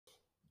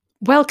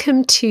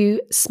Welcome to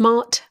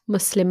Smart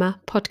Muslimah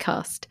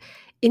podcast.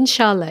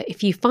 Inshallah,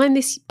 if you find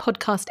this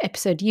podcast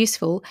episode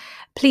useful,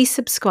 please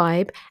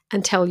subscribe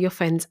and tell your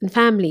friends and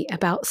family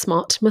about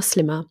Smart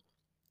Muslimah.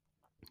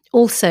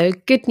 Also,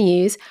 good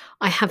news,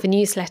 I have a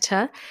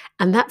newsletter,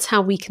 and that's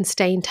how we can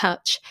stay in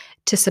touch.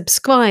 To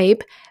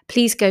subscribe,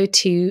 please go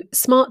to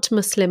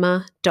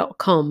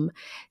smartmuslimah.com.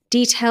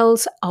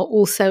 Details are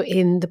also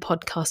in the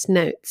podcast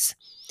notes.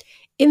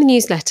 In the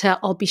newsletter,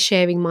 I'll be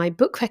sharing my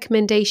book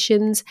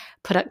recommendations,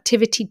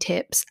 productivity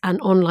tips,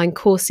 and online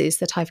courses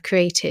that I've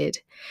created,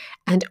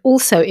 and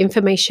also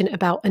information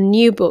about a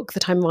new book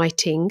that I'm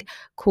writing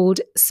called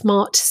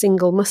Smart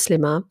Single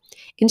Muslimah.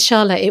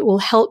 Inshallah, it will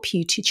help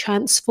you to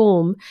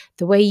transform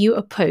the way you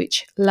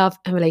approach love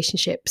and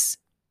relationships.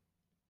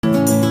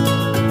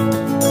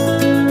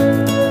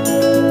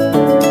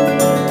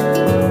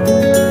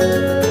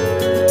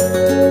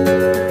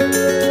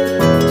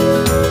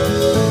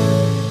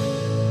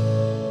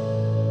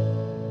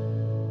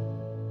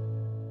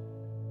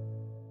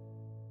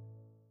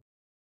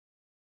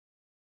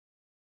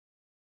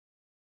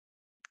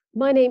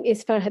 My name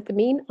is Farhat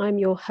Amin. I'm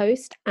your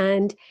host,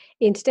 and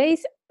in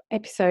today's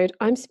episode,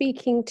 I'm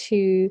speaking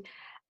to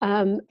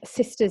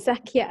Sister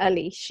Zakia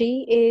Ali.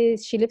 She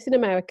lives in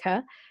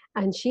America,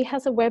 and she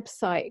has a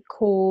website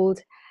called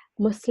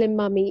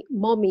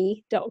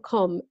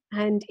MuslimMommy.com,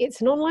 and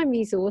it's an online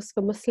resource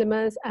for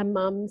Muslimas and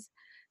mums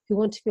who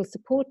want to feel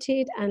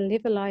supported and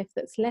live a life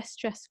that's less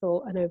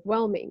stressful and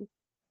overwhelming.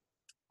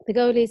 The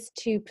goal is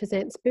to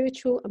present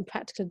spiritual and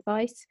practical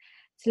advice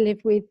to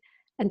live with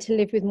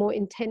more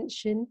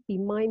intention, be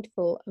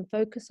mindful, and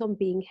focus on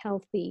being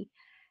healthy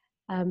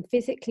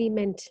physically,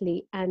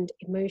 mentally, and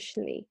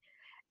emotionally.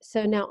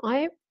 So now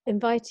I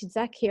invited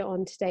Zakia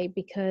on today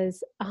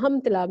because,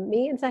 alhamdulillah,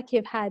 me and Zakia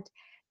have had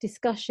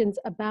discussions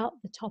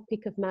about the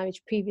topic of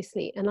marriage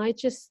previously, and I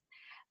just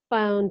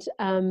found,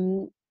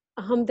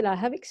 alhamdulillah,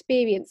 her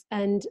experience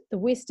and the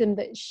wisdom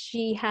that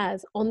she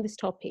has on this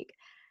topic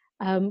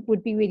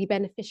would be really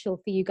beneficial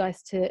for you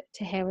guys to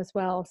hear as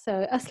well.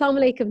 So,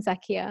 Assalamu alaikum,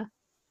 Zakia.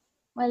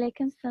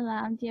 Walaikum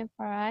salam, dear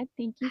Farad.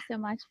 Thank you so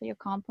much for your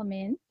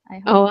compliments. I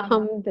hope Oh, I'm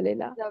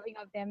alhamdulillah. deserving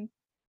of them.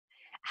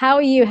 How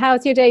are you?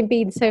 How's your day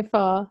been so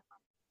far?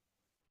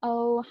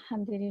 Oh,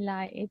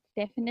 alhamdulillah. It's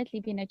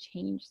definitely been a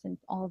change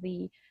since all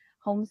the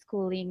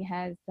homeschooling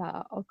has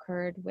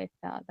occurred with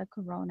the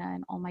corona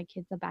and all my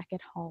kids are back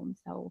at home.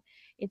 So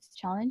it's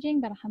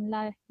challenging, but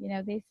alhamdulillah,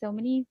 there's so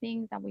many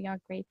things that we are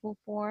grateful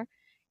for,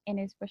 and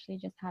especially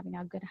just having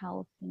our good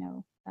health,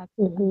 that's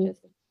I'm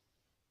just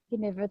you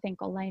never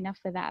thank Allah enough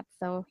for that.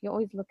 So you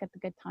always look at the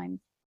good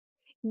times.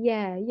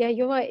 Yeah,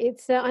 you're right.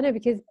 It's I know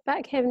because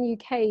back here in the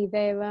UK,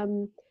 their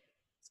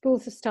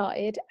schools have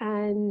started,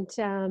 and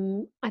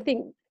I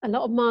think a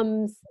lot of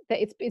mums that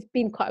it's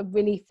been quite a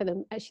relief for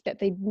them actually that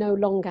they no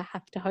longer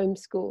have to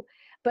homeschool.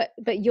 But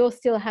you're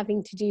still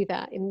having to do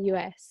that in the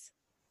US.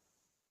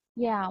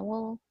 Yeah,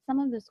 well, some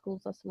of the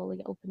schools are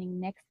slowly opening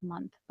next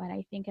month, but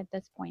I think at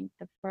this point,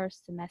 the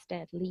first semester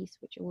at least,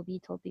 which will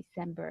be till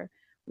December,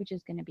 which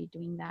is going to be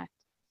doing that.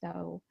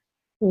 So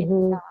it's,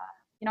 Mm-hmm.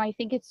 I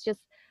think it's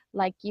just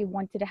like you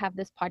wanted to have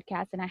this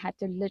podcast, and I had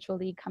to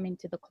literally come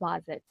into the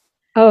closet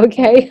and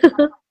Okay.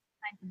 behind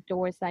the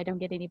doors so I don't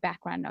get any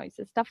background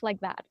noises, stuff like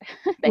that,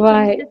 that you used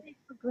Right. to take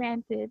for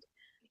granted.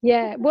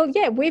 Yeah. Well,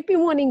 yeah, we've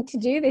been wanting to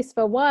do this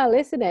for a while,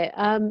 isn't it?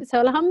 So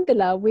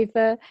alhamdulillah, we've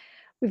got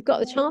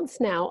the chance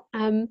now.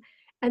 And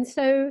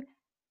so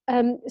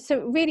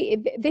really,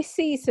 this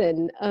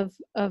season of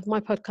my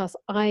podcast,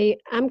 I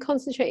am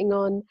concentrating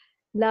on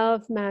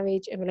love,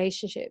 marriage, and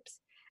relationships.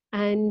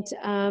 And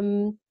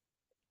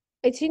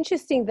it's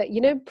interesting that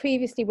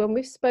previously when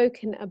we've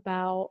spoken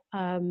about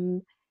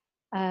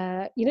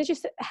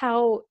just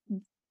how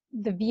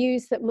the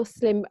views that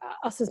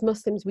us as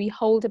Muslims we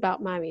hold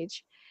about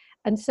marriage,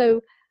 and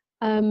so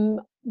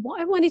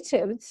what I wanted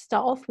to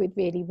start off with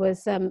really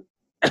was kind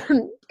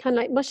of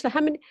like, mashallah,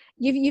 how many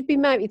you've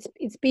been married?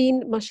 It's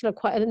been, mashallah,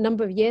 quite a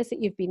number of years that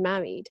you've been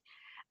married,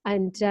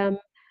 and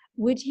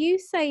would you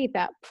say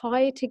that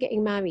prior to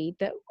getting married,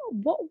 that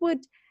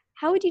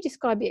how would you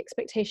describe the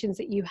expectations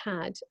that you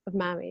had of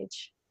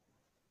marriage?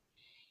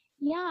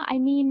 Yeah, I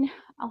mean,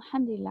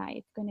 alhamdulillah,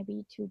 it's going to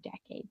be 2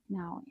 decades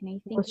now. And I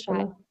think that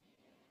Mashallah.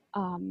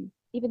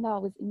 even though I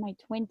was in my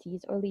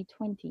 20s, early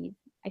 20s,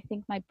 I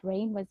think my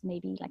brain was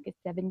maybe like a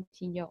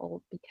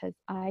 17-year-old because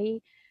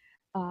I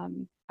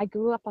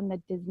grew up on the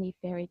Disney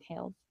fairy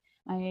tales.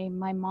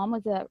 My mom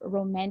was a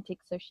romantic,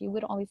 so she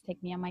would always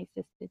take me and my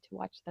sister to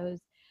watch those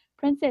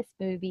princess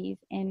movies.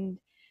 And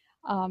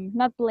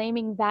not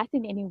blaming that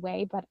in any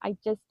way, but I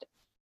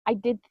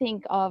did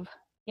think of,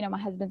 my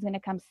husband's going to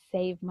come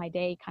save my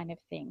day kind of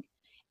thing.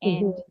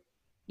 And,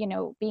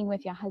 Hmm. being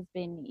with your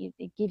husband,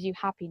 it gives you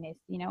happiness,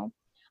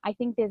 I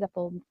think there's a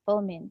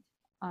fulfillment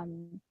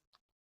in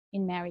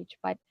marriage,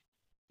 but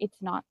it's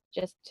not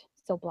just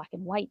so black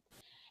and white.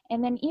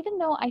 And then even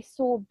though I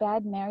saw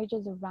bad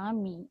marriages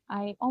around me,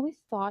 I always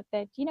thought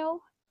that,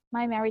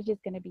 my marriage is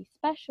going to be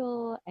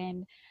special.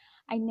 And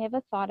I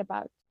never thought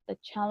about the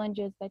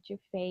challenges that you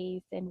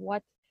face and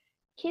what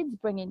kids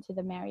bring into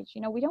the marriage.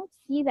 You know, we don't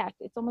see that.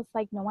 It's almost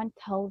like no one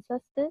tells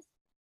us this.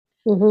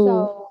 Hmm.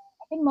 So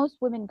I think most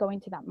women go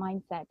into that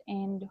mindset,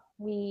 and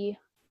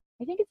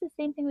I think it's the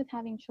same thing with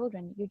having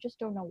children. You just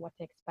don't know what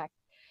to expect.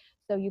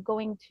 So you go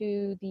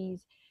into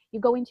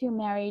a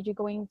marriage, you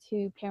go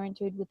into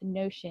parenthood with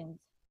notions,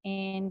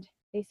 and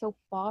they're so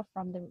far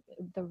from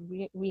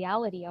the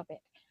reality of it.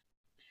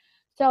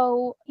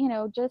 So, you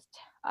know, just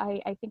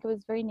I think it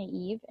was very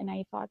naive, and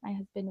I thought my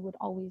husband would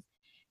always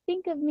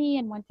think of me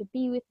and want to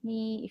be with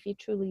me if he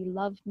truly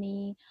loved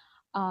me.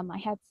 I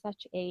had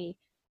such a,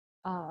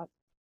 uh,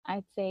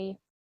 I'd say,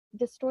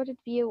 distorted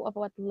view of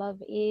what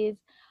love is.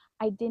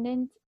 I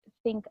didn't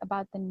think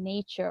about the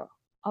nature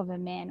of a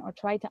man or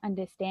try to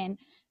understand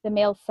the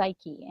male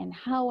psyche and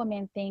how a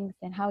man thinks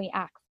and how he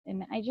acts.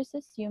 And I just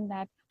assumed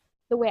that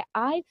the way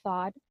I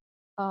thought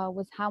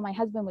was how my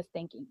husband was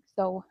thinking.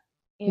 So,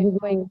 if,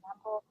 for Hmm.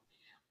 example,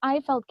 I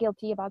felt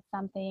guilty about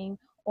something,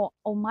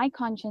 or my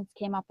conscience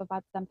came up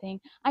about something,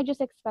 I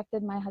just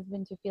expected my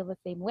husband to feel the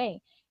same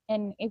way.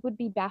 And it would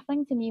be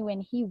baffling to me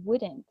when he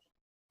wouldn't.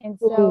 And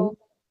Hmm. so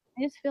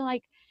I just feel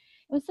like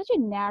it was such a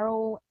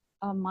narrow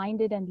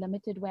minded and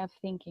limited way of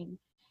thinking.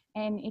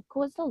 And it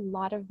caused a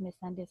lot of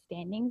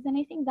misunderstandings. And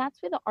I think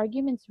that's where the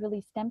arguments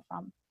really stem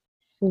from.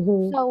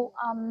 Hmm. So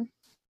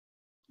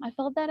I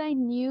felt that I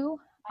knew,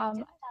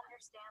 um,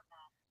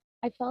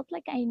 I felt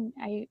like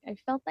I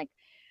felt like,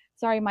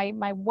 sorry,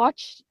 my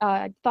watch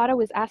thought I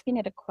was asking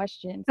it a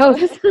question. Oh,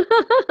 So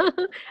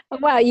oh,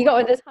 wow, you got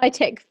one of those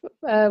high-tech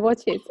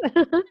watches.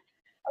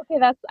 okay,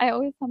 that's, I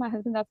always tell my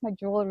husband that's my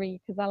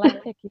jewelry because I like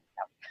techie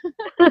stuff.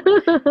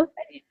 But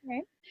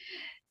anyway,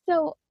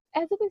 so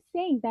as I was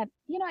saying that,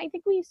 you know, I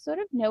think we sort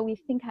of know, we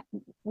think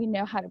we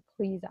know how to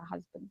please our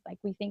husbands. Like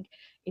we think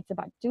it's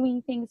about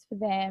doing things for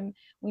them.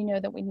 We know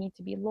that we need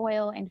to be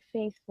loyal and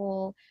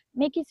faithful,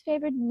 make his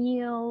favorite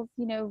meals,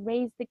 you know,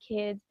 raise the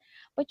kids.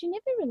 But you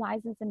never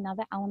realize there's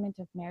another element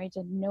of marriage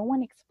that no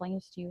one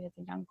explains to you as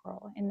a young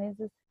girl. And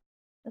there's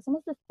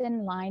almost a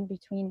thin line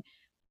between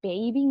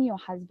babying your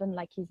husband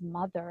like his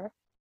mother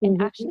and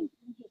Hmm. actually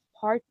being his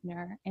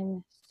partner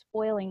and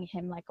spoiling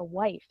him like a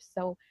wife.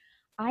 So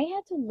I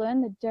had to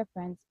learn the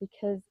difference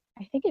because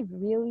I think it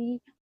really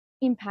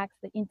impacts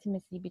the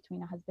intimacy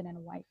between a husband and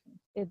a wife,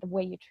 the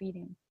way you treat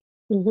him.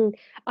 Hmm.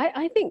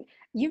 I think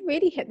you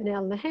really hit the nail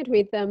on the head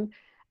with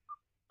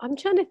I'm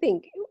trying to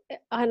think,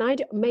 and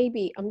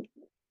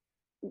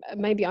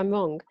maybe I'm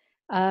wrong,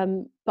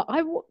 but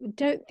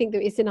don't think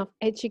there is enough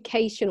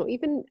education or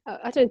even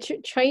I don't know,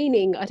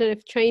 training. I don't know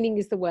if training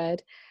is the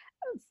word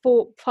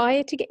for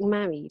prior to getting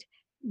married,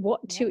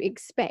 what Yeah. to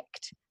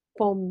expect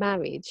from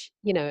marriage,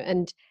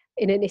 and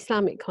in an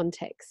Islamic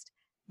context.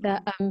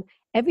 That Mm.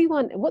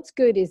 everyone, what's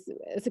good is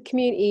as a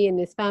community and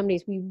as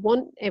families, we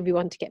want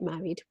everyone to get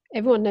married.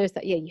 Everyone knows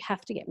that, yeah, you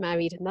have to get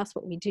married, and that's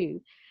what we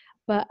do.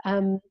 But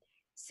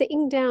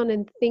sitting down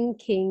and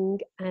thinking,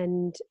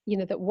 and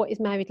that what is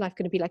married life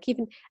going to be like,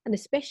 even, and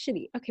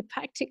especially, okay,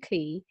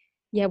 practically,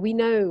 yeah, we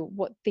know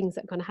what things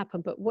are going to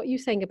happen, but what you're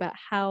saying about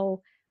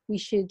how we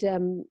should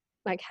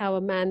like how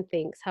a man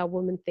thinks, how a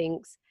woman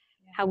thinks,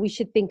 Yeah. how we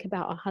should think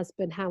about our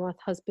husband, how our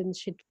husbands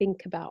should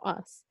think about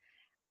us.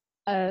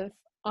 uh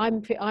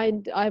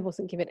I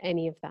wasn't given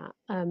any of that.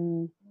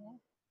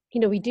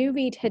 Yeah. We do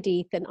read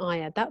hadith and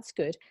ayah, that's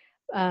good.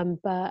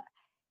 But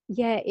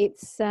yeah,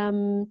 it's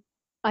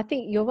I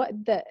think you're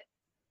right that,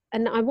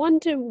 and I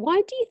wonder,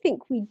 why do you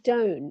think we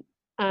don't?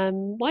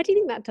 Why do you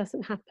think that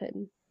doesn't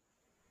happen?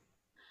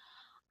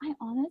 I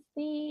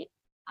honestly,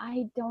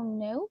 I don't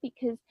know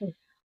because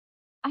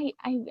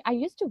I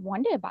used to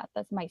wonder about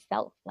this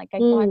myself. Like I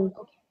thought, Mm,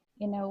 okay,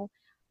 you know,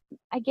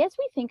 I guess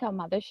we think our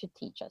mother should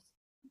teach us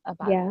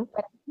about it. yeah.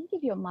 But I think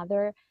if your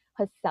mother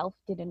herself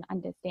didn't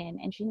understand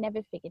and she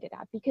never figured it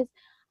out, because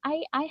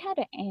I had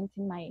an aunt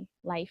in my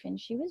life and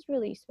she was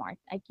really smart.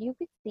 Like you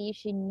could see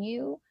she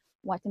knew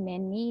what a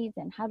man needs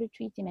and how to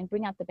treat him and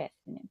bring out the best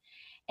in him.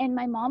 And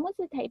my mom was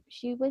the type,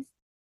 she was,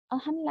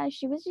 alhamdulillah,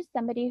 she was just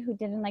somebody who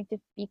didn't like to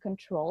be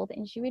controlled,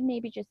 and she would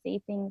maybe just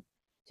say things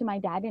to my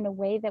dad in a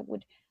way that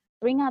would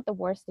bring out the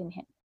worst in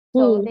him.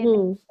 So then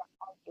Mm-hmm.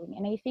 arguing.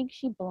 And I think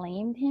she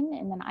blamed him.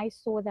 And then I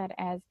saw that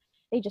as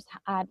they just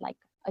had like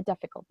a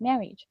difficult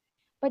marriage.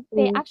 But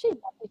they Mm. actually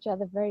loved each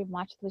other very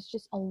much. There was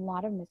just a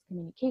lot of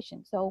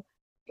miscommunication. So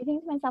I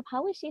think to myself,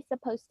 how is she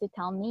supposed to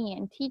tell me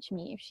and teach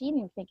me if she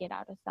didn't figure it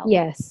out herself?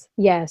 Yes,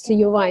 yeah, so And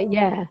you're right, so,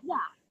 yeah.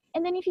 yeah.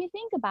 And then if you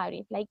think about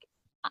it, like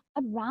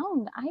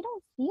around, I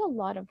don't see a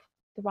lot of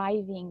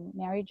thriving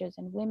marriages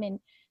and women.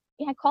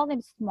 Yeah, I call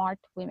them smart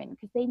women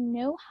because they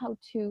know how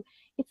to.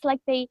 It's like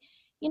they,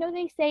 you know,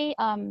 they say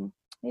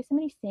there's so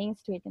many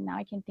sayings to it, and now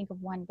I can think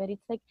of one. But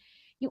it's like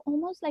you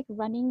almost like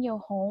running your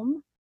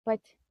home, but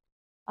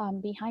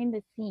behind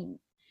the scenes,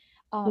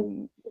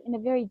 Mm. in a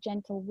very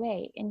gentle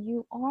way. And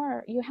you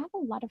have a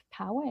lot of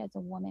power as a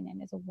woman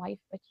and as a wife,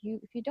 but you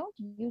if you don't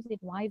use it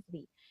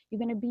wisely, you're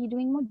going to be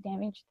doing more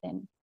damage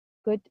than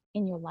good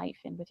in your life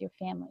and with your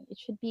family. It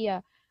should be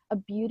a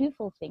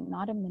beautiful thing,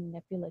 not a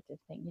manipulative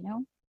thing, you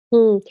know?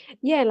 Mm.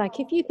 Yeah, like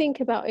if you think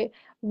about it,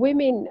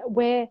 women,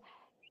 where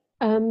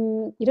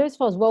as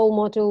far as role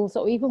models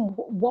or even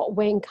what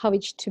we're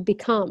encouraged to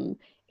become,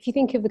 if you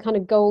think of the kind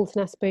of goals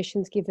and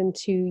aspirations given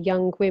to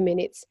young women,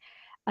 it's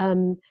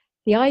um,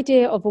 the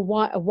idea of a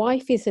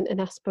wife isn't an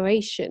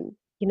aspiration.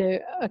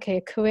 Okay,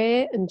 a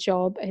career and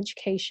job,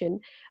 education,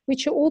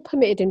 which are all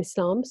permitted in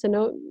Islam, so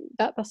no,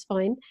 that's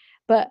fine.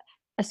 But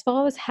as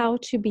far as how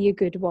to be a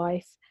good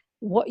wife,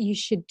 what you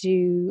should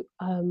do,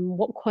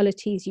 what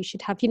qualities you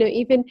should have,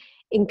 even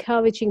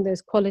encouraging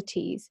those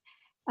qualities.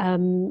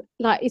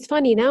 Like it's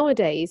funny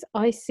nowadays,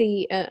 I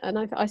see, and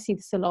I see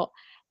this a lot,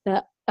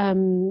 that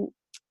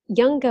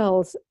young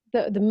girls,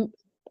 the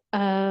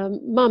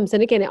mums,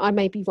 and again, I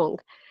may be wrong,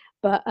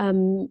 but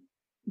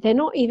they're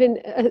not even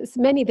as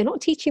many. They're not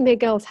teaching their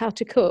girls how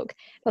to cook.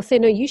 They'll say,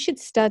 "No, you should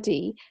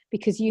study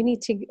because you need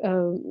to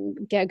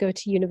go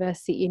to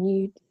university and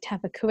you to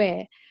have a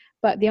career."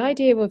 But the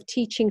idea of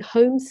teaching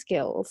home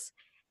skills,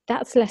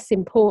 that's less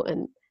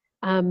important.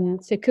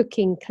 So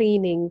cooking,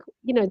 cleaning,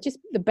 just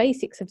the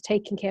basics of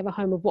taking care of a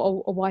home, of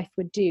what a wife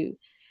would do,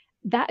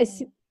 that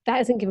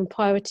isn't given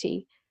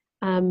priority.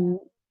 And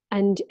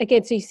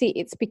again, so you see,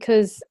 it's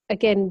because,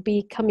 again,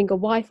 becoming a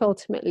wife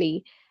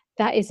ultimately,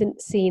 that isn't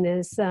seen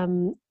as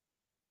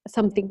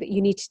something that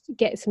you need to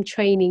get some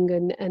training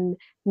and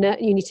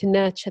you need to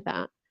nurture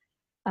that.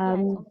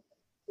 It's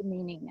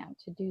demeaning now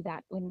to do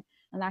that, when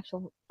in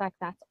actual fact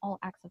that's all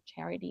acts of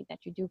charity that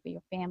you do for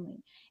your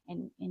family.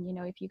 And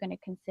if you're going to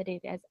consider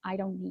it as, I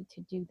don't need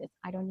to do this,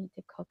 I don't need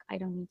to cook, I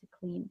don't need to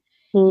clean,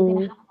 you're going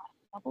to have a lot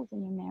of troubles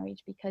in your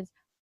marriage, because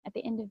at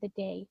the end of the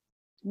day,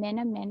 men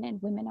are men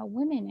and women are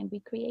women, and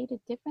we created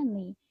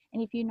differently.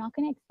 And if you're not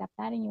going to accept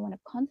that and you want to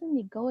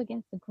constantly go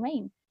against the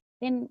grain,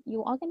 then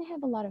you are going to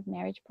have a lot of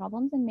marriage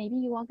problems, and maybe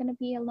you are going to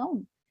be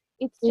alone.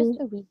 It's just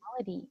a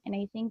reality. And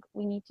I think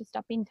we need to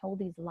stop being told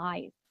these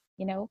lies,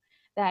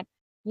 that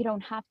you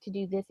don't have to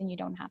do this and you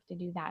don't have to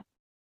do that.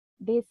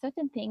 There's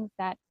certain things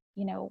that,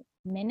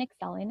 men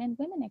excel in and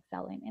women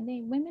excel in,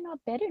 and women are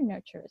better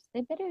nurturers.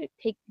 They're better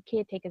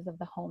caretakers of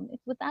the home.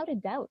 It's without a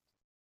doubt.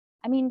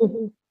 I mean,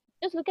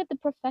 just look at the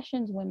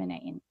professions women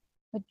are in.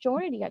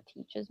 Majority are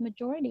teachers,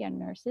 majority are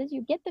nurses.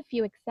 You get the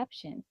few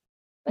exceptions.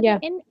 But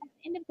at the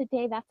end of the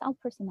day, that's our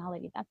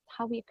personality. That's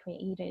how we're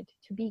created,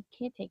 to be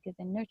caretakers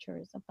and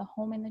nurturers of the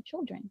home and the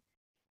children.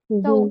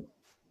 So,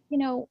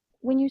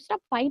 when you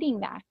stop fighting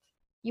that,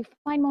 you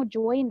find more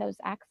joy in those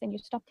acts, and you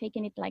stop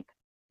taking it like,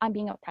 I'm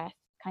being oppressed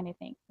kind of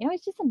thing.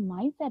 It's just a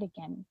mindset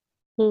again.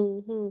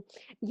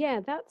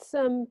 Yeah, that's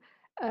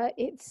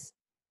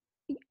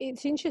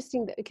it's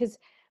interesting that, because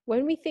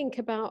when we think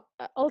about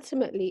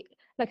ultimately,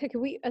 like, okay,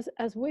 we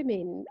as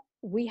women,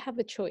 we have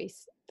a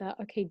choice that,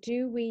 okay,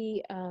 do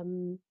we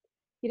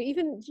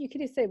even you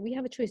could just say we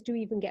have a choice, do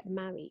we even get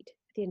married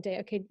at the end of the day?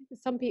 Okay,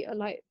 some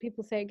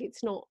people say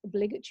it's not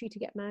obligatory to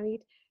get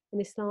married in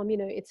Islam,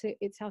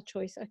 it's our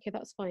choice. Okay,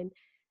 that's fine.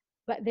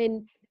 But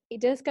then it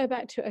does go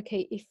back to,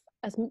 okay, if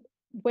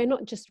we're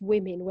not just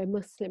women, we're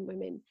Muslim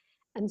women,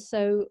 and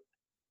so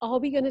are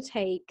we going to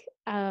take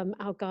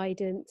our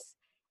guidance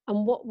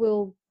and what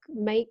will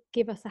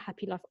give us a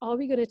happy life? Are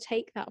we going to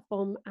take that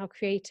from our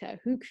Creator,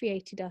 who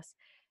created us,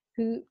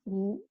 who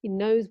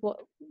knows what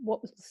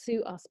will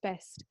suit us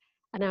best,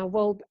 and our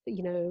role,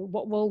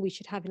 what role we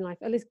should have in life?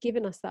 Allah's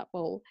given us that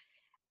role,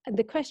 and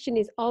the question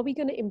is, are we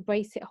going to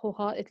embrace it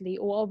wholeheartedly,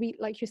 or are we,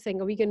 like you're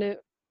saying, are we going to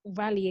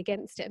rally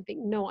against it and think,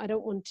 no, I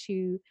don't want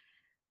to,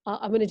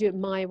 I'm going to do it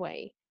my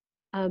way?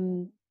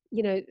 And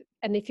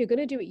if you're going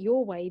to do it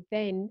your way,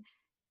 then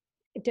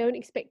don't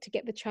expect to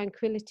get the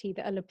tranquility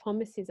that Allah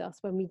promises us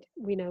when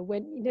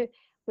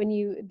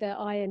the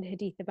ayah and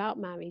hadith about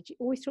marriage, it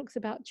always talks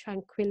about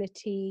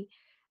tranquility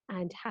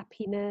and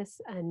happiness,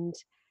 and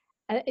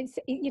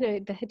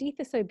the hadith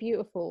are so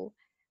beautiful,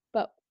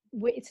 but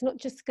it's not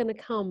just going to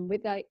come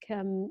with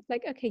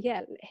okay,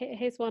 yeah,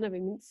 here's one of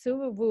them,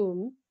 Surah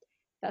Rum,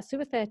 that's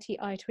Surah 30,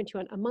 ayah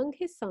 21. Among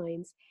his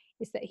signs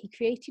is that he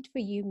created for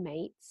you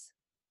mates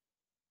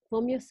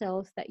from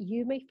yourselves, that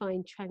you may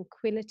find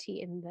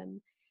tranquility in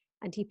them,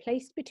 and he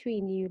placed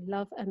between you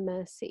love and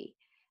mercy.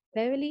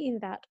 Verily in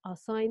that are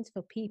signs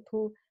for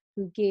people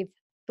who give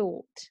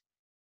thought.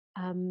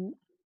 um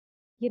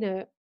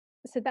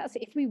so that's,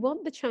 if we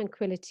want the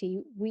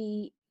tranquility,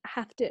 we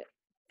have to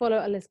follow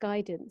Allah's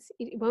guidance.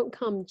 It won't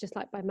come just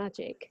like by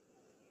magic.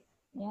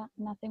 Yeah,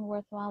 nothing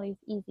worthwhile is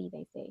easy,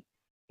 they say.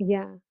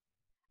 Yeah.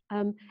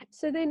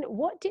 So then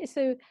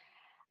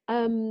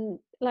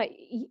like,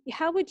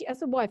 how would you,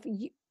 as a wife,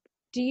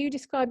 do you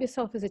describe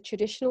yourself as a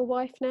traditional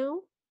wife now?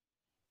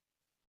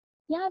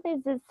 Yeah,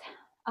 there's this,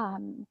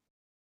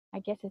 I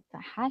guess it's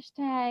a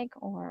hashtag,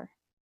 or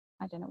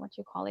I don't know what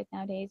you call it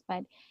nowadays,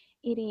 but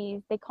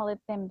they call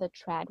them the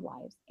trad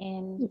wives.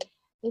 And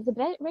there's a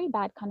very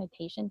bad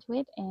connotation to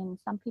it. And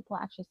some people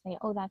actually say,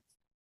 oh, that's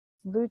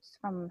roots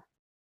from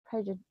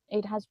prejudice,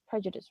 it has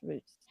prejudice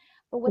roots.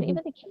 But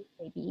whatever the case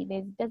may be,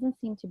 there doesn't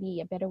seem to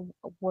be a better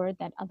word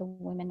that other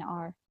women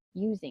are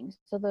using.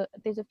 So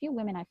there's a few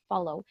women I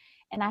follow,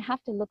 and I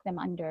have to look them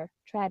under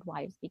trad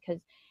wives,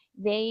 because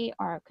they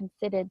are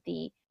considered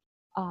the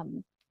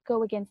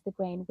go against the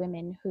grain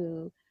women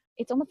who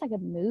it's almost like a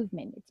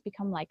movement. It's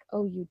become like,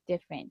 oh, you're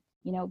different,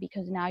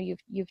 because now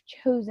you've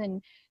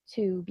chosen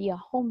to be a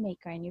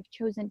homemaker, and you've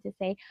chosen to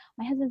say,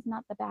 my husband's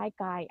not the bad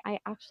guy. I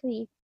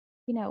actually,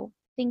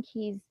 think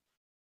he's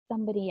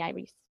somebody I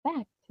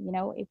respect.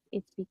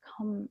 It's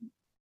become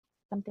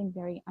something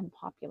very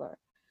unpopular.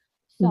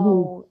 Mm-hmm.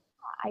 So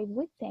I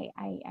would say,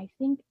 I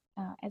think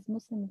as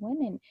Muslim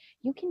women,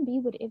 you can be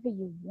whatever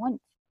you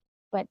want,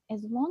 but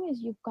as long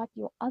as you've got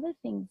your other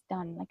things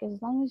done, like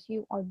as long as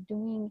you are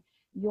doing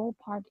your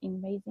part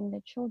in raising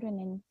the children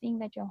and seeing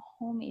that your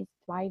home is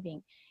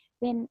thriving,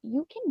 then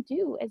you can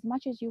do as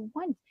much as you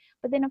want.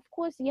 But then, of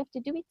course, you have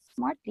to do it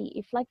smartly.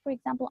 If, like, for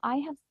example, I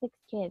have 6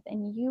 kids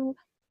and you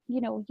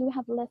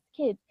have less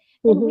kids,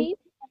 then Mm-hmm. we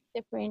have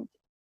different.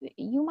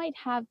 You might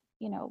have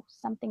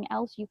something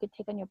else you could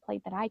take on your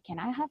plate that I can.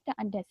 I have to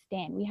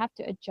understand. We have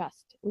to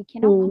adjust. We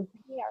cannot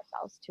compare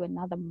ourselves to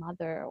another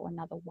mother or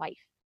another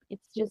wife.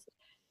 It's just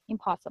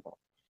impossible.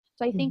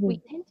 So I think Mm-hmm.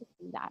 we tend to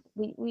do that.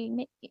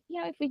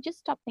 If we just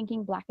stop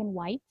thinking black and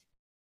white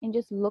and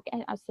just look at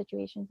our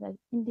situations as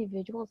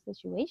individual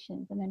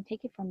situations and then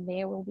take it from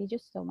there, we'll be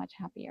just so much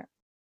happier.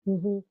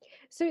 Mm-hmm.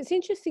 So it's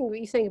interesting what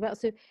you're saying about,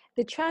 so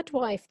the trad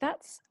wife,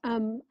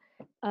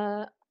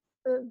 uh,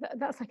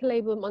 that's like a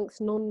label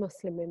amongst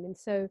non-Muslim women.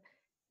 So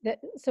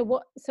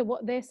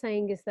what they're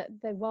saying is that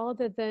they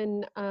rather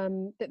than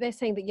that they're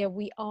saying that, yeah,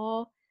 we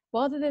are,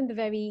 rather than the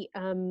very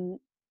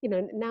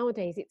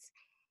nowadays it's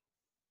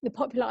the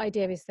popular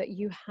idea is that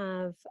you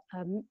have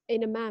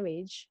in a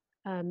marriage,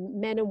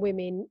 men and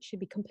women should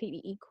be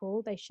completely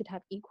equal. They should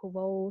have equal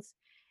roles.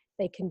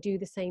 They can do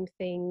the same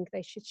thing.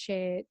 They should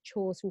share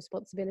chores and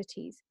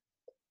responsibilities.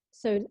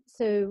 So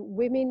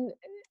women,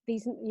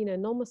 these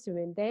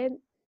non-Muslim women,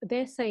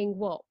 they're saying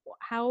what?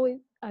 How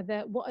are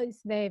their, what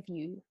is their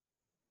view?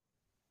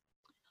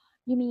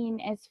 You mean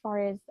as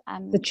far as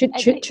The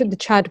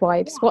trad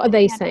wives, yeah, what are the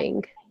they trad wife.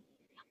 saying?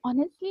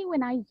 Honestly,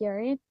 when I hear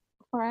it,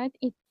 Farad,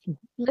 it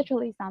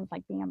literally sounds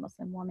like being a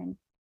Muslim woman.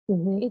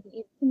 Mm-hmm. It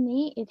to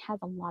me, it has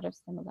a lot of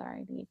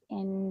similarities,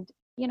 and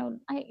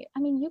I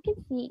mean, you can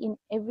see in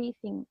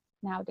everything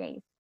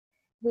nowadays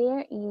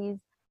there is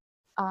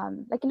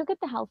like, look at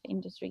the health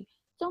industry.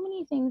 So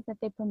many things that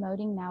they're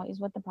promoting now is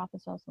what the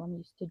Prophet ﷺ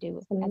used to do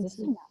as a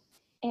sunnah,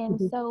 and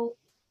Mm-hmm. so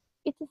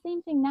it's the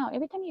same thing now.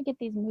 Every time you get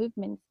these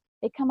movements,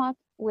 they come up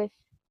with,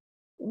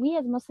 we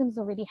as Muslims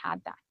already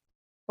had that,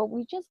 but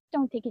we just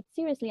don't take it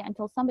seriously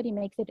until somebody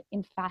makes it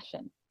in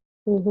fashion.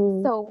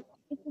 Mm-hmm. So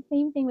it's the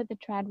same thing with the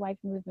trad wife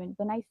movement.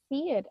 When I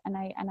see it and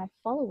I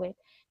follow it,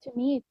 to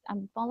me,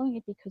 I'm following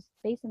it because it's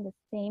based on the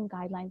same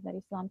guidelines that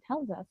Islam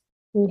tells us.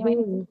 And it's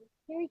Mm-hmm.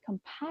 very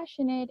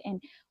compassionate.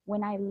 And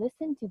when I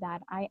listen to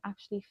that, I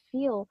actually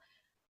feel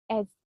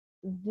as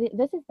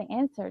this is the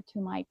answer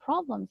to my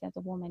problems as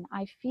a woman.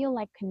 I feel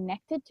like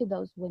connected to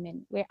those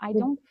women where I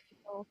don't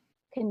feel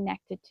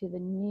connected to the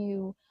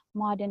new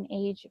modern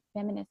age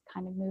feminist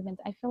kind of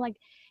movements. I feel like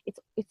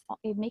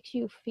it makes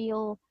you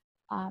feel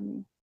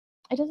um,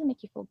 it doesn't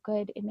make you feel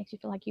good. It makes you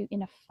feel like you're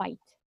in a fight.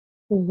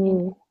 And,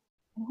 Mm-hmm.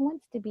 and who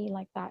wants to be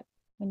like that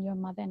when you're a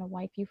mother and a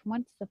wife? You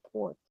want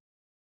support.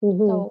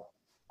 Mm-hmm. So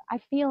I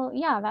feel,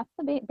 yeah, that's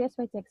the best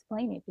way to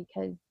explain it,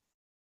 because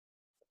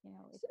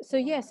it's So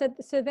yeah,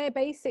 so they're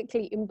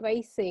basically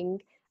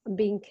embracing and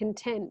being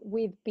content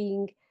with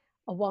being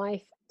a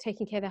wife,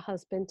 taking care of their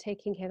husband,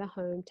 taking care of the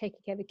home,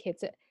 taking care of the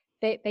kids.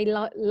 They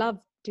love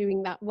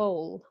doing that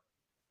role.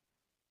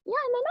 yeah,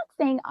 and they're not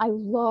saying I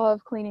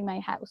love cleaning my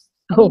house.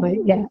 I Oh mean, my,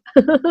 yeah.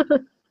 they're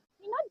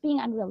not being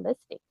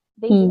unrealistic.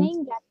 They're Mm,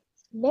 saying that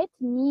let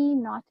me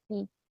not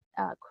be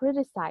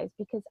criticized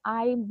because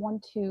I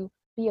want to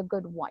be a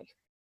good wife.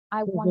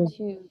 I want mhm.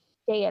 to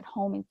stay at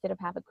home instead of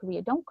have a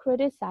career. Don't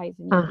criticize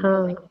me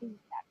because I Uh-huh. choose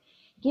that.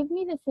 Give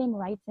me the same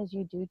rights as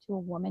you do to a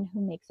woman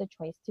who makes a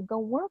choice to go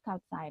work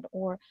outside,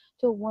 or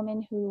to a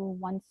woman who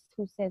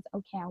says,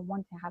 okay, I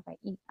want to have a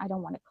eat. I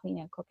don't want to clean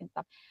and cook and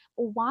stuff.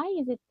 But why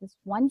is it this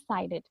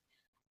one-sided?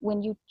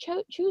 When you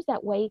choose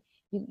that way,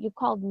 you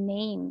called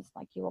names,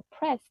 like you're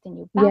oppressed and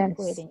you're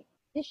backward Yes. and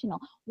traditional.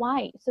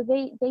 Why? So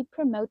they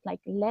promote,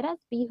 like, let us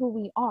be who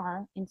we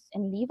are, and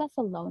leave us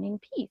alone in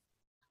peace.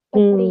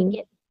 But they Mm,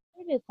 get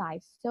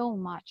criticized so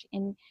much,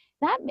 and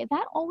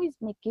that always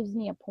gives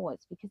me a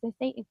pause, because I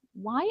say,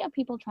 why are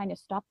people trying to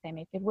stop them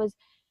if it was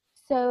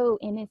so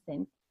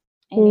innocent,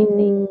 and if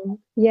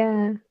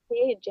yeah.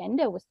 their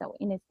agenda was so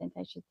innocent,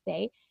 I should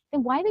say,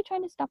 then why are they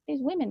trying to stop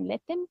these women?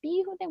 Let them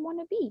be who they want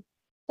to be.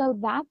 So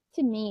that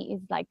to me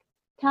is like,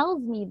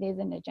 tells me there's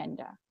an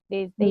agenda.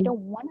 They Mm, don't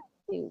want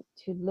us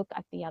to look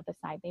at the other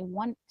side. They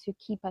want to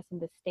keep us in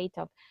the state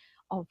of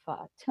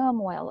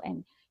turmoil,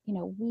 and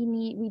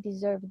we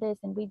deserve this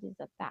and we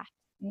deserve that.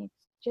 And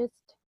it's just,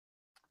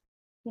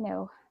 you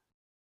know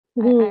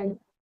I mm. don't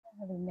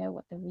really know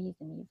what the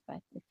reason is, but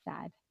it's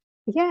sad.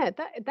 Yeah,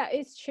 that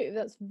is true.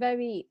 That's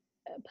very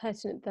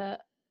pertinent.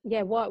 That,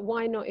 yeah,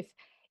 why not,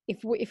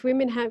 if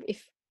women have,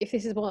 if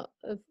this is what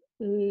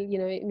in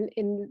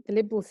the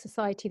liberal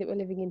society that we're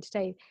living in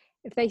today,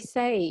 if they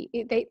say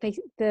they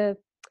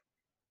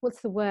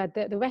what's the word,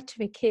 the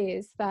rhetoric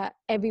is that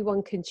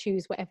everyone can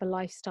choose whatever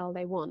lifestyle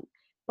they want.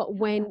 But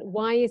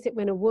why is it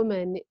when a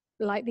woman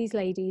like these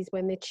ladies,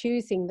 when they're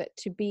choosing that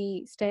to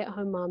be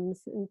stay-at-home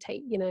mums and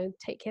take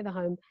care of the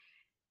home,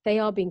 they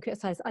are being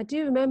criticized? I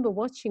do remember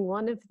watching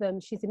one of them.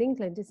 She's in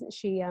England, isn't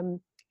she? And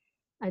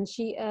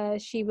she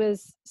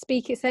was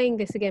saying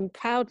this again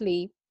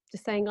proudly,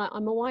 just saying,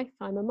 I'm a wife,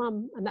 I'm a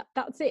mum, and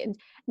that's it. And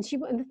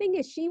the thing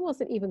is, she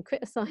wasn't even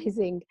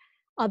criticizing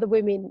other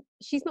women.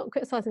 She's not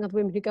criticizing other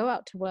women who go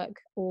out to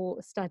work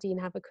or study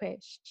and have a career.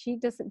 She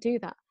doesn't do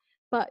that.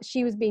 But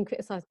she was being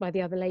criticized by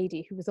the other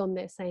lady who was on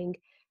there saying,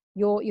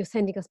 you're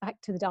sending us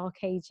back to the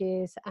dark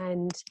ages,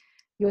 and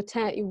you're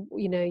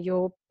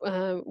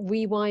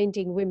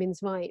rewinding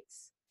women's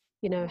rights.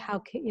 How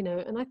can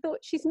And I thought,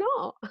 she's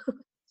not.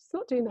 She's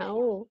not doing that at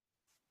all.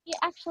 Yeah,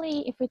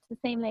 actually, if it's the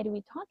same lady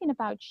we're talking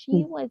about,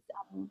 she was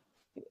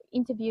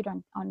interviewed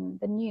on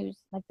the news,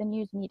 like the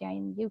news media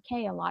in the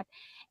UK a lot.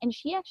 And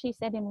she actually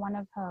said in one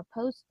of her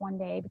posts one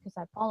day, because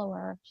I follow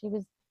her, she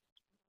was,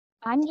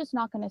 I'm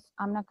not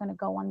gonna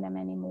go on them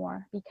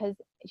anymore, because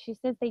she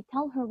says they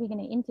tell her we're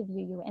gonna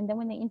interview you, and then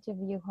when they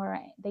interview her,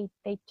 they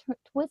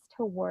twist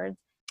her words,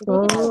 they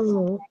take it out of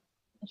context.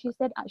 And she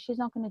said she's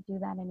not gonna do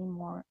that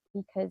anymore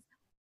because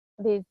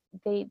they're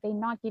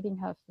not giving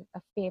her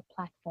a fair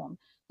platform.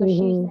 So she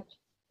said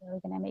she's really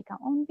gonna make her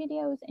own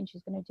videos and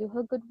she's gonna do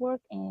her good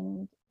work.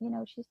 And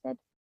she said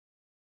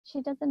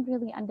she doesn't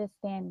really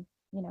understand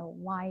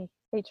why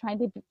they're trying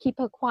to keep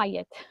her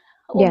quiet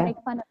or make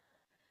fun of her.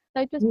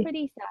 So it was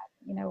pretty sad.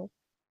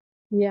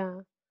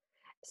 Yeah.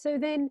 So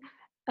then,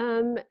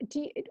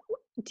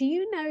 do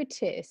you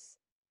notice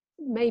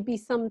maybe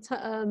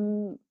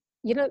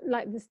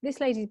like this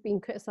lady's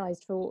being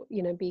criticized for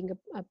being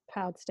a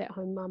proud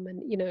stay-at-home mum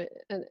and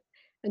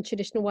and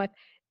traditional wife.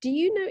 Do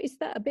you notice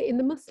that a bit in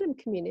the Muslim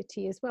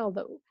community as well,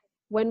 that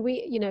when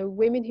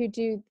women who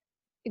do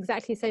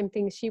exactly the same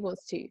thing as she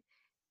wants to,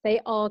 they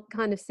are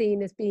kind of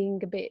seen as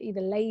being a bit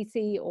either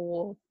lazy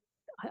or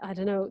I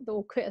don't know,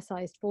 or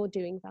criticized for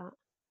doing that?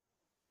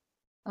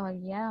 Oh,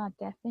 yeah,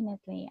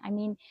 definitely. I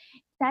mean,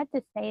 sad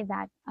to say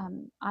that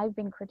I've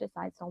been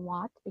criticized a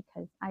lot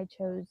because I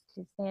chose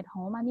to stay at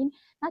home. I mean,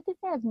 not to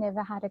say I've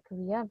never had a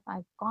career.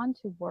 I've gone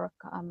to work.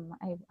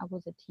 I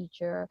was a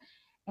teacher.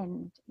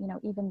 And,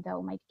 even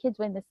though my kids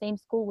were in the same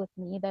school with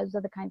me, those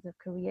are the kinds of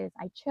careers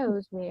I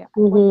chose where I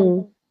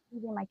wasn't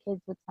leaving my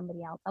kids with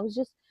somebody else. I was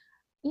just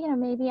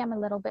maybe I'm a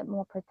little bit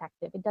more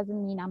protective. It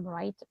doesn't mean I'm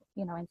right,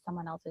 and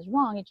someone else is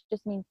wrong. It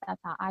just means that's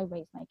how I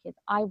raised my kids.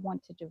 I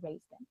wanted to raise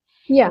them.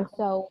 Yeah. And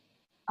so,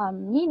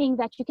 meaning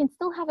that you can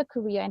still have a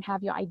career and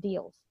have your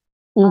ideals.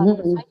 So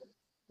I chose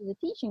the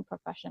teaching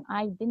profession.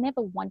 I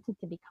never wanted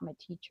to become a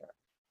teacher,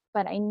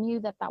 but I knew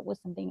that that was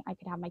something I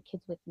could have my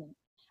kids with me.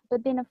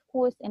 But then, of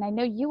course, and I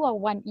know you were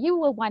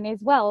one as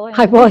well.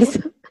 I was.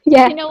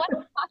 Yeah. You know what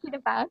I'm talking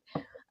about.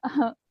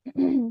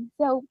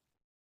 So,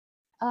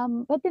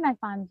 but then I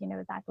found,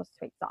 that was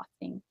so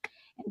exhausting.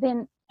 And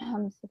then,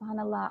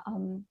 subhanAllah,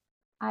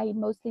 I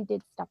mostly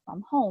did stuff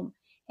from home.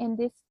 And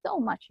there's so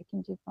much you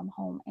can do from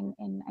home.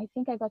 And I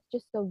think I got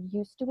just so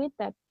used to it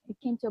that it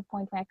came to a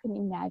point where I couldn't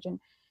imagine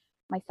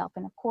myself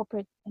in a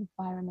corporate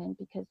environment,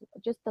 because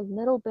just a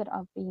little bit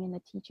of being in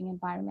the teaching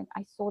environment,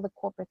 I saw the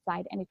corporate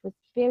side and it was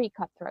very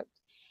cutthroat.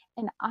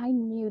 And I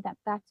knew that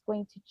that's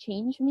going to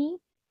change me.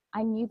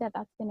 I knew that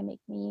that's going to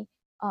make me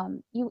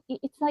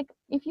it's like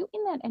if you're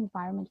in that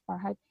environment,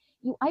 Farhad,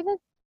 you either,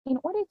 in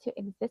order to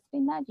exist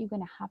in that, you're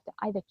going to have to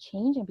either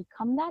change and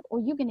become that, or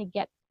you're going to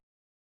get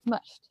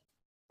smushed.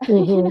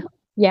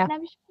 Yeah. And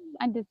I'm sure you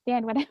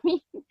understand what I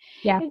mean.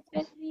 Yeah.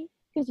 Especially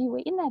because you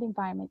were in that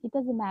environment. It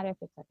doesn't matter if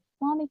it's an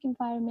Islamic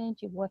environment,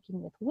 you're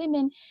working with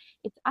women.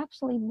 It's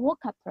actually more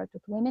cutthroat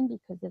with women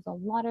because there's a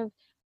lot of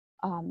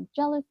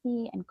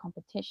jealousy and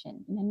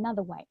competition in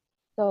another way.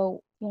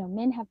 So,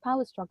 men have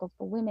power struggles,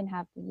 but women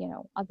have,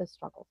 other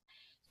struggles.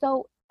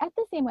 So at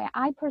the same way,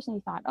 I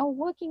personally thought, oh,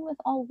 working with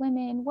all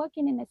women,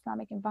 working in an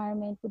Islamic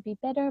environment would be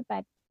better,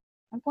 but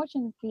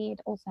unfortunately, it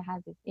also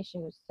has its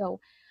issues. So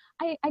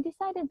I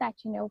decided that,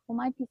 for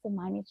my peace of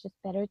mind, it's just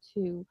better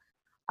to,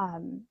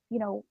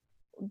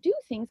 do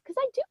things, because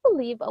I do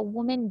believe a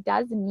woman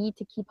does need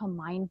to keep her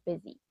mind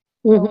busy.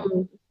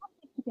 So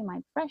keep your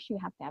mind fresh. You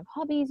have to have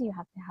hobbies, you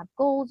have to have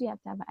goals, you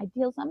have to have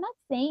ideals. I'm not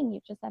saying you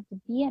just have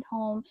to be at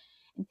home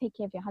and take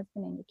care of your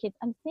husband and your kids.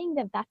 I'm saying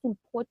that that's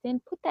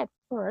important. Put that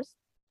first,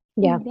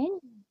 and then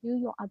do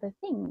your other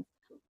things.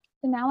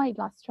 So now I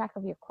lost track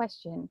of your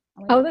question.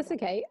 Oh, that's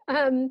okay.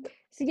 So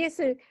yes,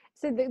 so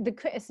the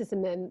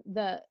criticism then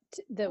that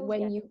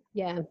when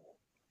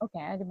Okay,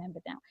 I remember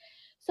now.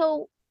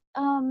 So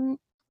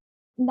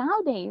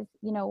nowadays,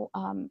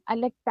 I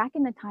look back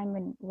in the time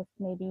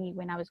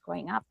when I was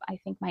growing up, I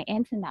think my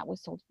aunts and that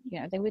was so,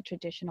 they were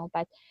traditional.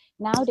 But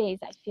nowadays,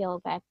 I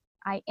feel that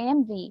I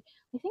think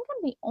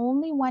I'm the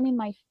only one in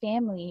my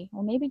family,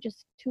 or maybe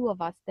just two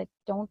of us, that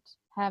don't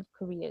have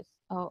careers,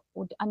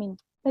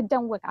 that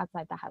don't work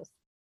outside the house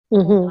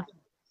full time.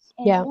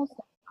 And also,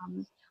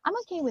 I'm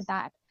okay with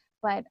that.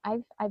 But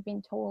I've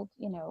been told,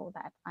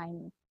 that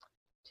I'm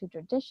too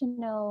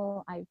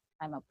traditional.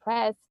 I'm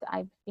oppressed.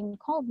 I've been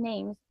called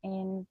names,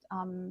 and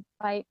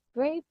by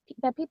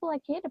people I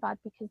cared about,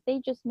 because they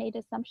just made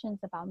assumptions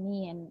about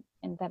me,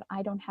 and that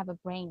I don't have a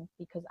brain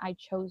because I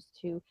chose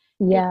to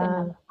take Yeah.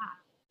 another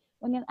path.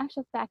 When in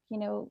actual fact,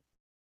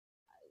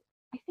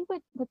 I think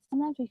what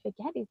sometimes we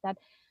forget is that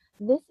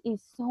this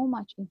is so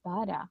much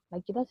ibadah.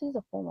 Like, this is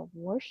a form of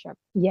worship.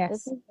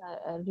 This Yes. is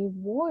a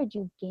reward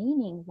you're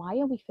gaining. Why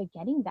are we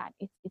forgetting that?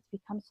 It's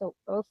become so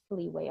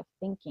earthly way of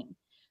thinking.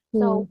 Mm.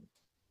 So,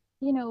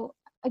 you know,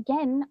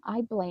 again,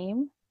 I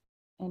blame,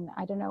 and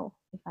I don't know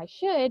if I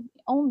should,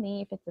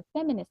 only if it's the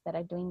feminists that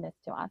are doing this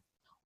to us,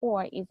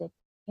 or is it,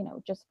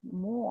 just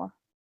more,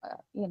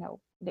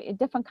 the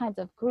different kinds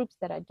of groups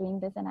that are doing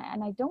this, and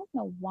I don't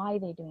know why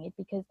they're doing it,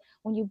 because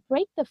when you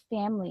break the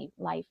family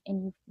life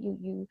and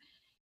you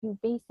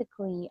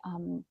basically,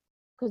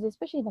 because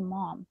especially the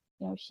mom,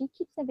 she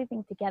keeps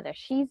everything together.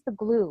 She's the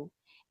glue,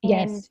 and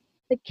Yes.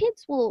 the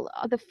kids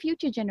are the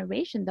future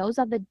generation. Those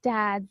are the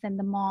dads and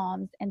the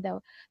moms and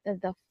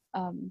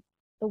um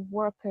the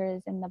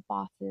workers and the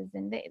bosses,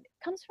 and it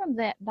comes from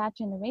that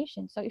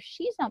generation. So if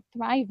she's not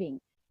thriving,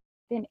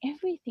 then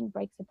everything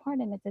breaks apart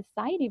and the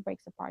society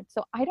breaks apart.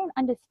 So I don't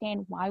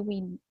understand why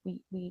we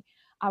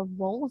our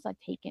roles are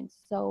taken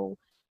so,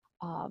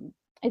 um,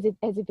 as if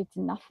it's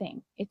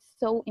nothing. It's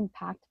so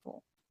impactful.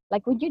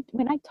 Like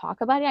when I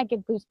talk about it, I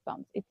get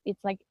goosebumps.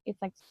 It's like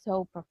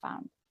so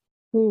profound.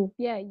 Mm.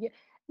 Yeah,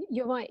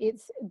 you're right.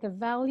 It's the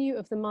value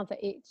of the mother.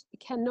 It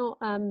cannot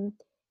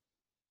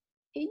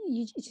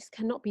it just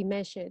cannot be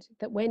measured.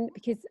 That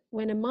because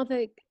when a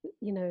mother,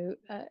 you know,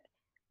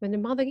 when a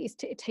mother is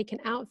taken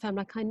out of family,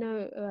 like I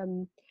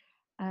know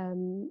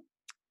um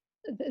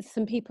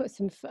some people,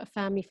 some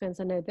family friends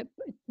I know that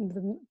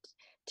the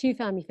two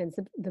family friends,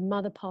 the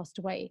mother passed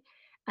away,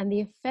 and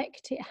the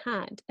effect it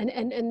had, and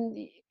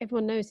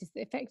everyone knows this,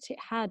 the effect it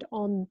had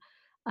on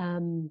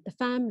the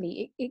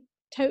family. It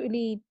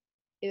totally,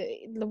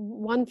 the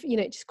one,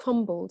 it just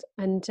crumbled,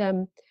 and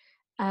the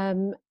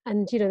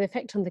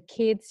effect on the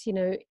kids,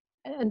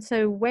 and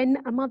so when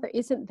a mother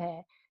isn't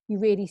there, you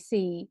really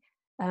see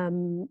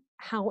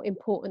how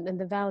important and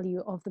the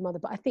value of the mother.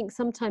 But I think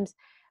sometimes,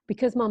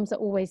 because mums are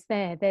always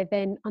there, they're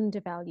then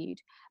undervalued.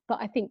 But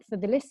I think for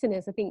the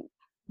listeners, I think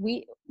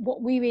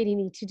what we really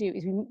need to do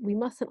is we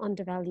mustn't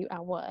undervalue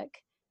our work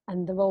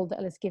and the role that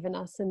Allah has given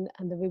us, and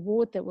the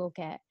reward that we'll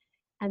get.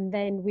 And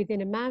then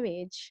within a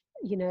marriage,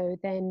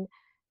 then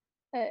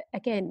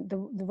again, the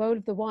role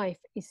of the wife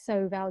is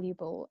so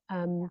valuable.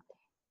 Well,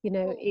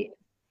 It.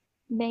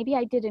 maybe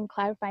I didn't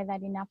clarify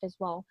that enough as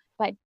well.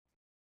 But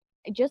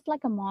just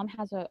like a mom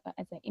has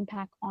as an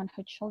impact on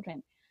her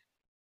children,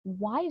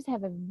 wives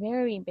have a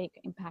very big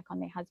impact on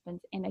their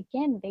husbands, and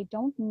again, they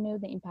don't know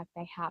the impact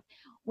they have.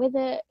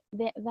 Whether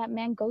that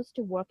man goes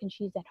to work and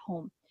she's at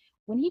home,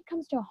 when he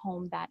comes to a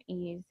home that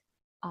is,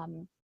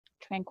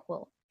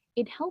 tranquil,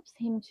 it helps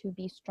him to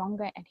be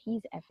stronger at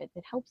his efforts.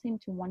 It helps him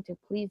to want to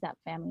please that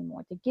family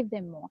more, to give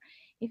them more.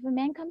 If a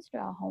man comes to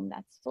a home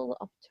that's full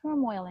of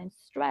turmoil and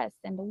stress,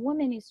 and the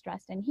woman is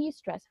stressed and he's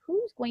stressed,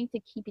 who's going to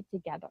keep it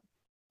together?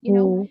 you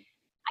know Mm.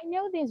 I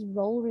know there's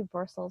role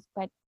reversals,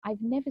 but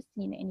I've never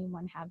seen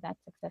anyone have that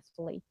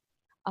successfully.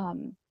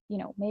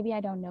 Maybe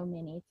I don't know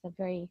many. It's a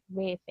very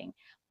rare thing.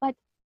 But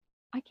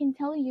I can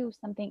tell you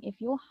something.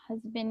 If your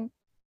husband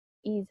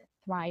is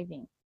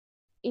thriving,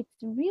 it's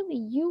really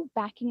you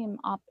backing him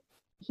up.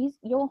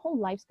 Your whole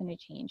life's going to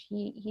change.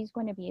 He's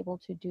going to be able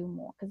to do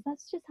more, because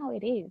that's just how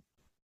it is.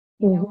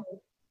 You Mhm. know,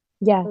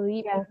 Yeah,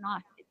 believe it yeah. or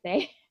not, they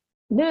say.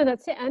 No,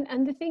 that's it.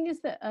 And the thing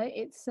is that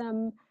it's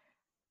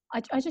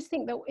I just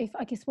think that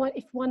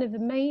if one of the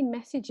main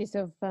messages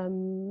of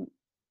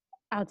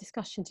our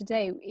discussion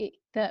today,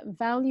 that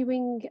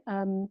valuing,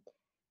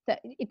 that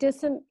it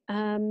doesn't,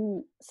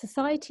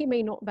 society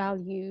may not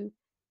value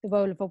the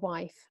role of a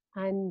wife,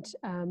 and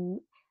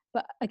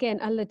but again,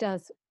 Allah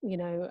does,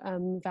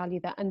 value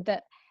that,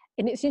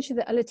 and it's interesting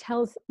that Allah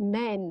tells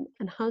men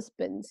and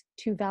husbands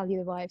to value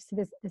the wives. So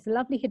there's a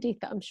lovely hadith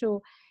that I'm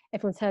sure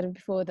everyone's heard of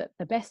before, that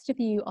the best of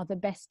you are the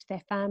best to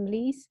their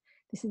families.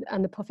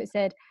 And the Prophet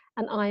said,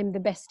 and I am the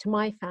best to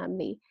my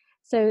family.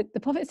 So the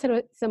Prophet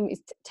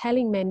is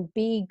telling men,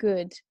 be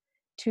good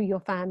to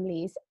your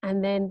families.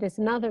 And then there's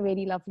another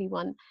really lovely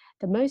one.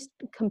 The most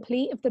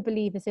complete of the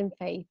believers in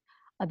faith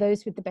are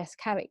those with the best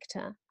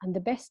character, and the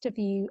best of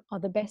you are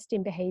the best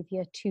in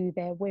behavior to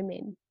their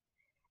women.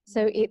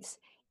 So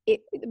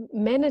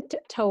men are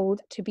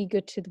told to be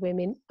good to the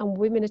women, and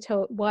women are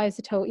told, wives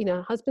are told,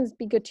 husbands,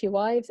 be good to your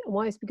wives, and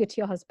wives, be good to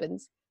your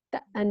husbands.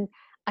 And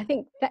I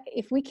think that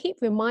if we keep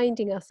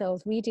reminding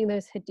ourselves, reading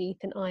those hadith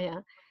and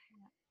ayah,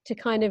 to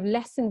kind of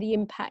lessen the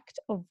impact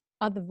of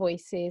other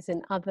voices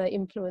and other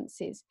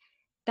influences,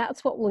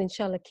 that's what will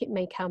inshallah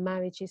make our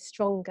marriages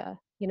stronger.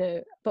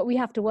 But we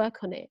have to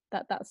work on it.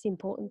 That's the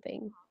important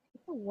thing.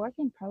 It's a work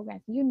in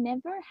progress. You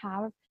never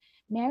have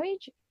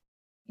marriage,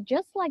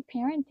 just like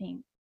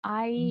parenting.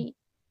 I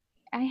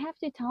have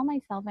to tell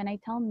myself, and I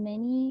tell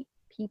many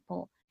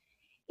people,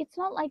 it's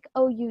not like,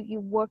 oh, you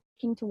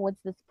working towards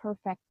this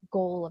perfect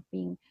goal of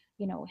being,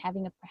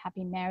 having a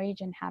happy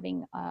marriage and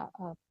having a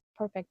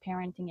perfect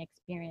parenting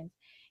experience.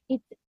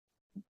 It's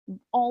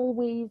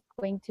always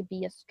going to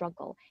be a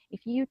struggle.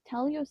 If you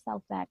tell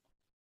yourself that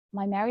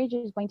my marriage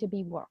is going to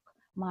be work,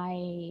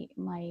 my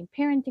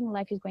parenting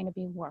life is going to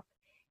be work,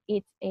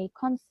 it's a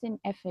constant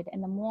effort,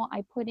 and the more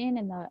I put in,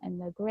 and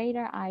the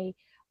greater I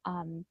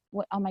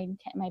what are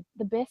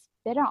the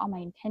better are my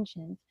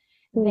intentions,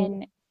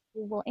 then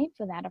you will aim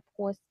for that, of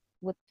course,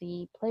 with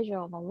the pleasure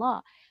of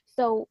Allah.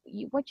 So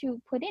what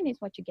you put in is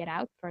what you get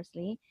out,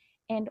 firstly,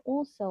 and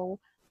also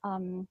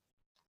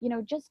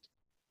just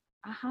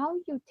how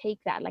you take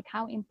that, like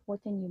how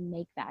important you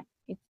make that.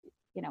 It's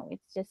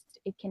just,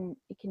 it can,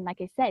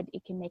 like I said,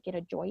 it can make it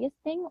a joyous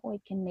thing, or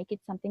it can make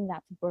it something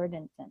that's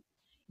burdensome.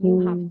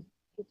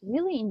 It's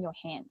really in your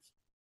hands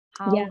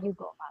how you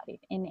go about it,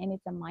 and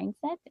it's a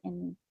mindset.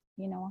 And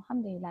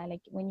alhamdulillah,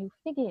 like when you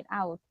figure it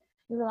out,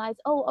 you realize,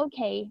 oh,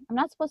 okay, I'm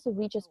not supposed to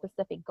reach a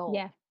specific goal.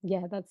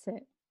 Yeah, that's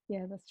it.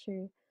 Yeah, that's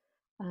true.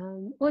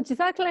 Well,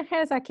 Jazakallah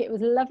khair, Zaki. It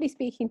was lovely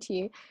speaking to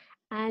you,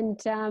 and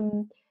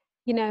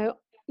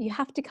you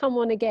have to come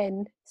on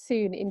again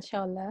soon,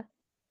 inshallah.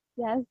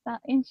 Yes,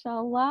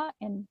 inshallah.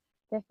 And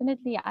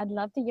definitely I'd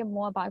love to hear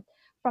more about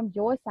from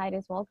your side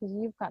as well, because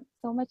you've got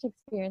so much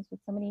experience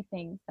with so many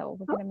things. So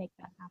we're going to make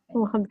that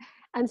happen.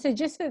 And so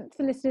just for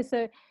listeners,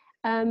 so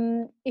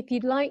if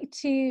you'd like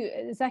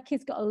to,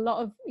 Zaki's got a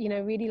lot of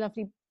really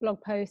lovely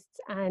blog posts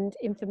and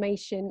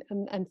information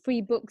and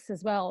free books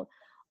as well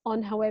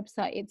on her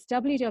website. It's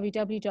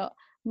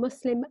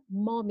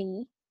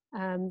www.muslimmommy,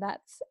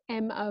 that's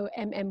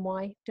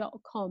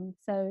MOMMY.com.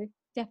 So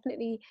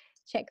definitely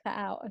check that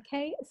out.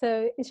 Okay,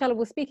 so inshallah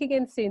we'll speak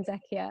again soon,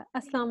 Zakia.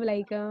 Assalamu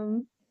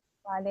alaikum.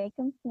 Wa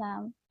alaikum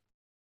salam.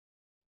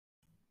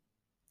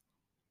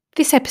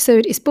 This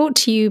episode is brought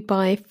to you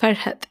by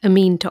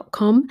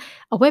farhatamin.com,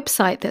 a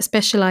website that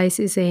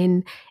specializes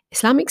in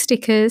Islamic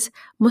stickers,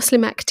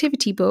 Muslim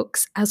activity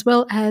books, as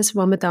well as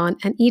Ramadan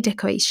and Eid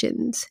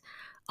decorations.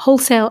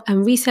 Wholesale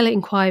and reseller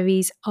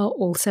inquiries are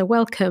also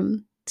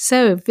welcome.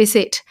 So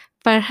visit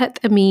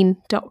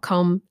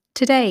farhatamin.com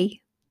today.